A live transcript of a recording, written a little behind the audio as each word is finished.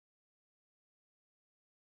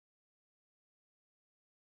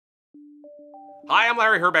Hi, I'm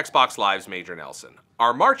Larry Herb, Xbox Live's Major Nelson.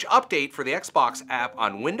 Our March update for the Xbox app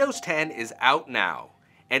on Windows 10 is out now,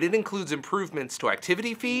 and it includes improvements to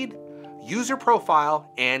activity feed, user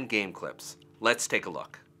profile, and game clips. Let's take a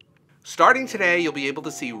look. Starting today, you'll be able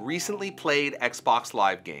to see recently played Xbox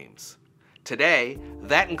Live games. Today,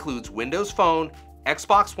 that includes Windows Phone,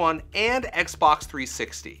 Xbox One, and Xbox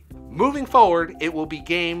 360. Moving forward, it will be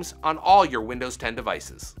games on all your Windows 10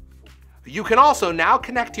 devices. You can also now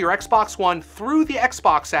connect to your Xbox One through the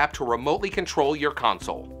Xbox app to remotely control your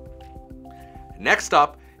console. Next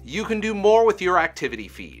up, you can do more with your activity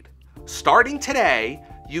feed. Starting today,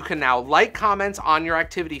 you can now like comments on your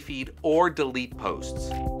activity feed or delete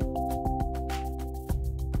posts.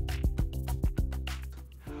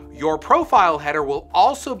 Your profile header will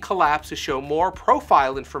also collapse to show more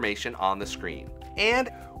profile information on the screen.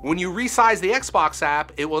 And when you resize the Xbox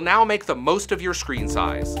app, it will now make the most of your screen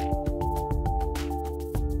size.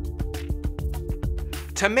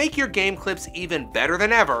 To make your game clips even better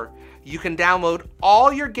than ever, you can download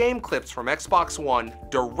all your game clips from Xbox One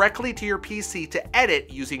directly to your PC to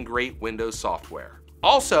edit using great Windows software.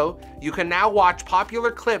 Also, you can now watch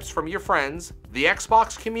popular clips from your friends, the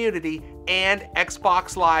Xbox community, and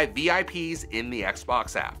Xbox Live VIPs in the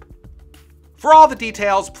Xbox app. For all the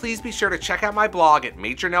details, please be sure to check out my blog at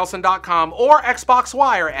majornelson.com or Xbox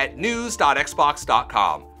Wire at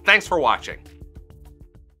news.xbox.com. Thanks for watching.